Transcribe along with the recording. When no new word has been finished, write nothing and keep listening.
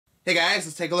Hey guys,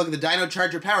 let's take a look at the Dino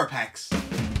Charger power packs.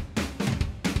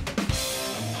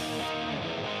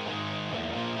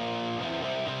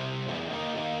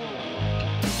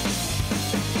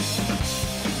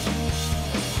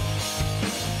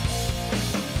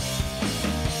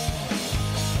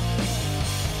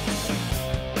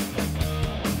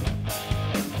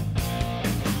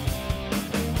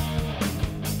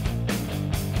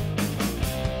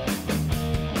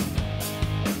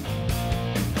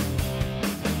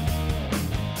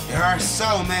 There are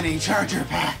so many charger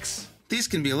packs! These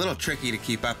can be a little tricky to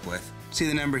keep up with. See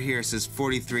the number here says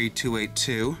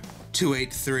 43282,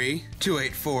 283,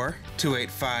 284,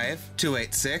 285,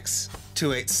 286,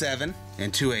 287,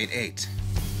 and 288.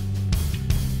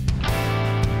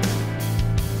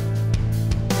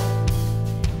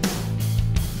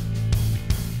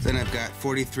 Then I've got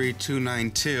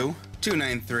 43292,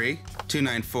 293,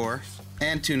 294,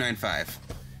 and 295.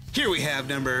 Here we have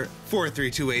number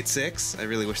 43286. I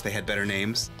really wish they had better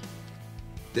names.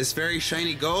 This very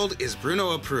shiny gold is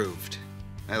Bruno approved.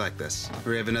 I like this.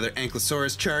 We have another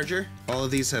Ankylosaurus charger. All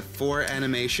of these have 4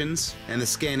 animations and the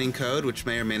scanning code, which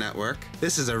may or may not work.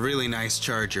 This is a really nice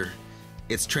charger.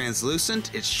 It's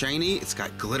translucent, it's shiny, it's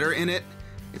got glitter in it,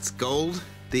 it's gold.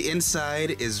 The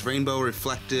inside is rainbow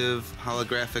reflective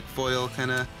holographic foil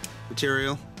kind of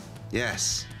material.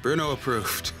 Yes, Bruno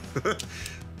approved.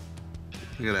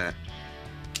 Look at that.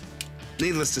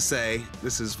 Needless to say,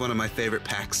 this is one of my favorite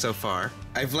packs so far.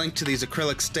 I've linked to these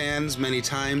acrylic stands many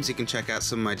times. You can check out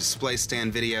some of my display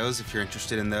stand videos if you're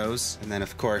interested in those. And then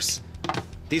of course,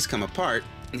 these come apart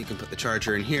and you can put the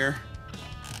charger in here.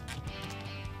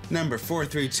 Number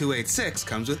 43286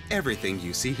 comes with everything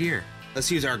you see here.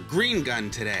 Let's use our green gun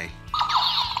today.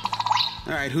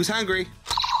 All right, who's hungry?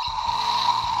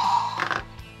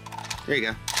 There you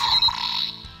go.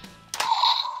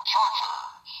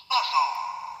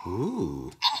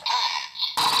 Ooh.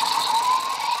 Unleash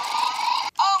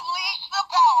the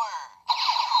power!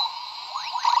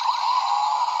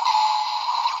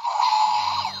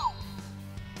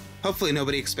 Hopefully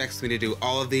nobody expects me to do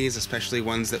all of these, especially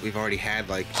ones that we've already had.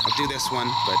 Like, I'll do this one,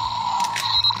 but...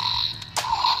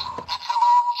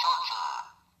 Ankylo Charger.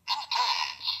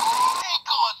 Engage.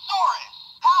 Ankylosaurus.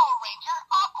 Power Ranger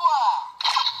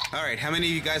Aqua. Alright, how many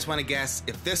of you guys want to guess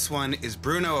if this one is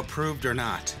Bruno approved or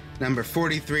not? Number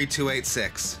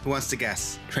 43286. Who wants to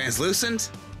guess?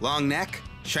 Translucent? Long neck?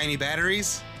 Shiny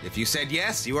batteries? If you said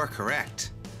yes, you are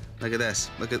correct. Look at this.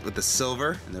 Look at with the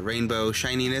silver and the rainbow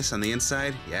shininess on the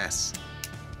inside. Yes.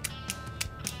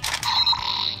 Dino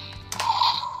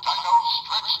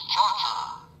X Charger.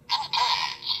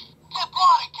 Engage.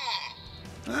 Diplodocus.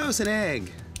 Oh, it's an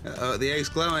egg. Uh-oh, the egg's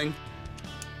glowing.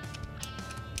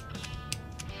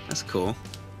 That's cool.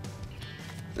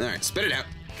 Alright, spit it out.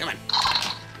 Come on.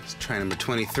 Let's try number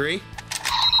 23.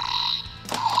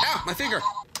 Ow, my finger! Dino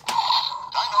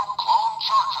Clone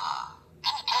Charger.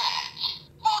 Engage.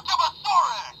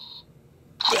 Futabasaurus.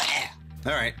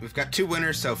 Alright, we've got 2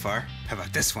 winners so far. How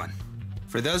about this one?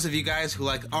 For those of you guys who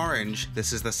like orange,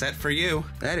 this is the set for you.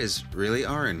 That is really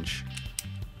orange.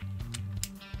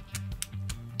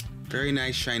 Very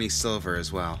nice shiny silver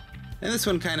as well. And this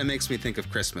one kind of makes me think of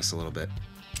Christmas a little bit.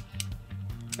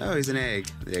 Oh, he's an egg.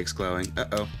 The egg's glowing.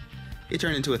 Uh-oh. He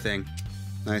turned into a thing.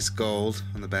 Nice gold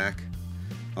on the back.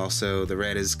 Also, the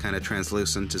red is kind of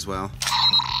translucent as well.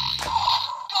 Go-Go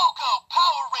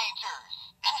Power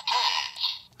Rangers.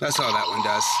 Engage. That's all that one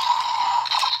does.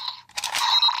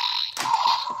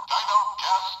 Dino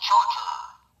Gas Charger.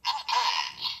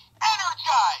 Engage.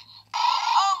 Energize.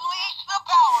 Unleash the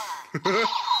power.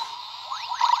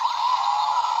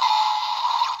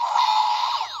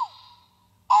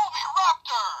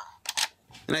 Oviraptor.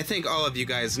 And I think all of you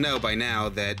guys know by now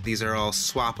that these are all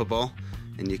swappable,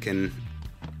 and you can,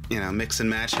 you know, mix and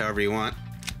match however you want,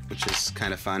 which is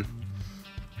kind of fun.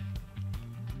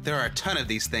 There are a ton of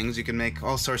these things. You can make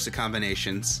all sorts of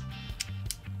combinations.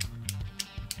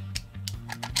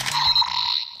 Dino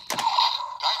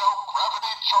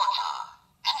Gravity Charger.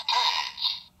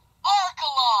 Engage.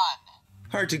 Archelon.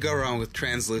 Hard to go wrong with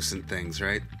translucent things,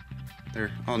 right?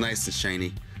 They're all nice and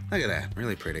shiny. Look at that,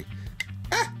 really pretty.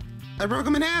 Ah! I broke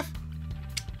them in half!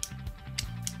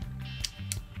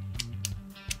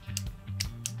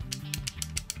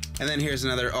 And then here's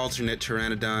another alternate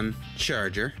Pteranodon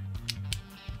charger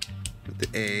with the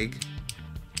egg.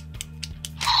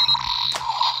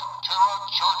 Ptera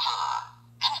Charger.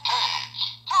 Engage.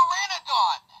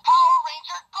 Pteranodon. Power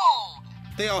Ranger Gold.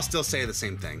 They all still say the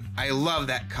same thing. I love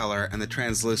that color, and the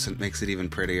translucent makes it even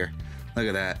prettier. Look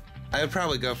at that. I would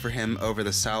probably go for him over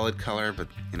the solid color, but,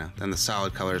 you know, then the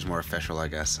solid color is more official, I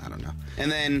guess. I don't know. And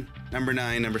then Number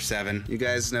 9, number 7. You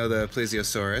guys know the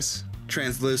Plesiosaurus.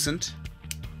 Translucent.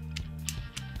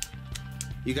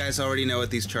 You guys already know what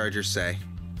these chargers say.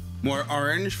 More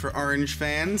orange for orange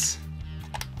fans.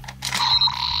 Dino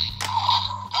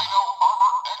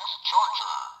X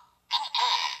Charger.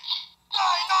 Engage.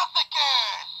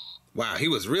 Deinosuchus. Wow, he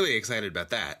was really excited about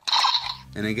that.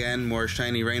 And again, more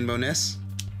shiny rainbowness.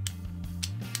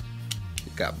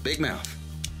 He's got big mouth.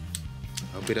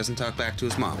 Hope he doesn't talk back to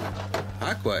his mom.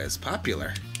 Aqua is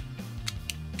popular.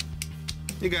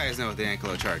 You guys know what the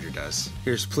Ankylo Charger does.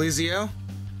 Here's Plesio.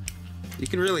 You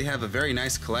can really have a very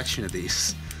nice collection of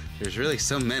these. There's really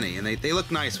so many, and they look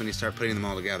nice when you start putting them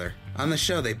all together. On the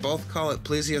show, they both call it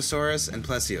Plesiosaurus and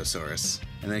Plesiosaurus.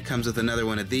 And then it comes with another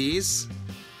one of these.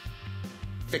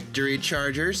 Victory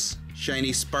Chargers.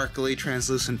 Shiny, sparkly,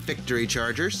 translucent Victory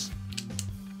Chargers.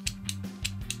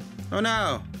 Oh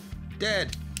no!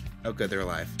 Dead! Oh good, they're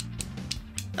alive.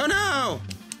 Oh no!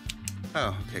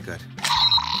 Oh, okay, good.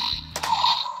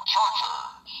 Charger.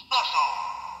 Special.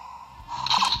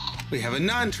 We have a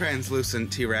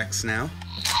non-translucent T-Rex now.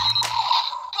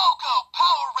 Go-Go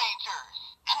Power Rangers.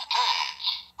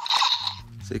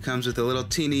 Engage. So he comes with a little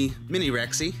teeny mini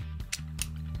Rexy.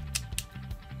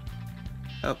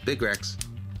 Oh, big Rex.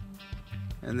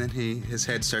 And then his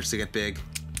head starts to get big.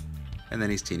 And then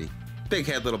he's teeny. Big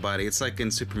head, little body. It's like in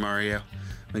Super Mario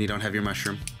when you don't have your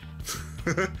mushroom.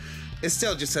 It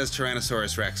still just says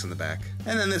Tyrannosaurus Rex on the back.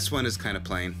 And then this one is kind of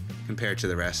plain compared to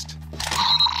the rest. Dino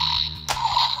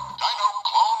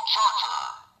Clone Charger.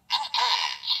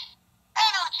 Engage.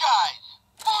 Energize.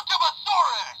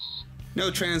 Futabasaurus. No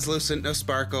translucent, no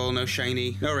sparkle, no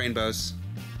shiny, no rainbows.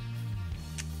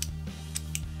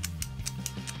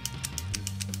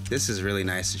 This is really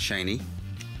nice and shiny.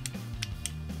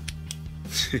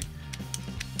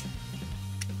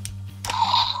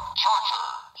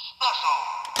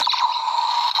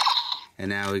 And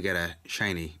now we get a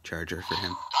shiny charger for him.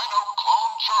 Dino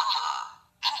Clone Charger.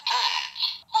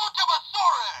 Engage.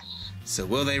 Futabasaurus. So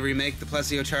will they remake the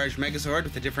Plesio Charged Megazord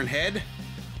with a different head?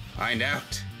 Find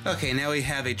out. Okay, now we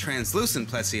have a translucent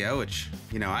Plesio, which,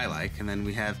 you know, I like. And then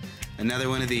we have another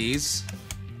one of these.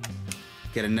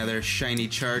 Get another shiny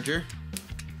charger.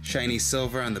 Shiny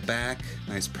silver on the back.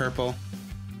 Nice purple.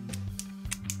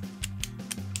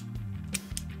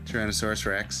 Tyrannosaurus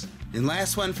Rex. And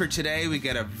last one for today, we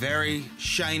get a very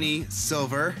shiny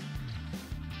silver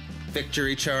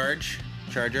Victory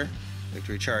Charger.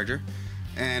 Victory Charger.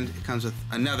 And it comes with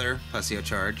another Plesio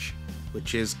Charge,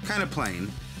 which is kind of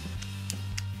plain.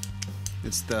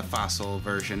 It's the fossil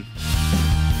version.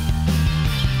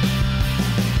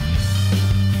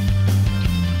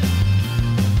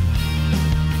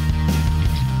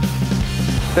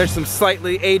 There's some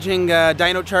slightly aging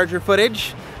Dino Charger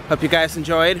footage. Hope you guys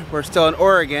enjoyed. We're still in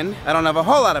Oregon. I don't have a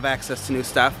whole lot of access to new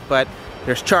stuff, but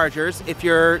there's chargers. If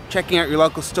you're checking out your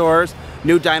local stores,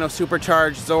 new Dino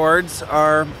Supercharged Zords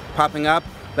are popping up.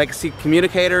 Legacy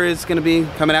Communicator is going to be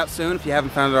coming out soon if you haven't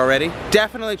found it already.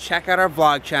 Definitely check out our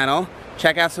vlog channel.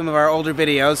 Check out some of our older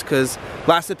videos because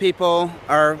lots of people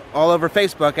are all over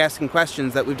Facebook asking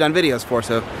questions that we've done videos for,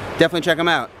 so definitely check them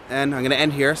out. And I'm going to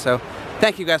end here, so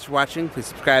thank you guys for watching. Please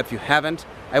subscribe if you haven't.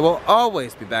 I will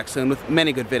always be back soon with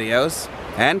many good videos,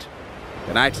 and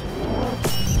good night.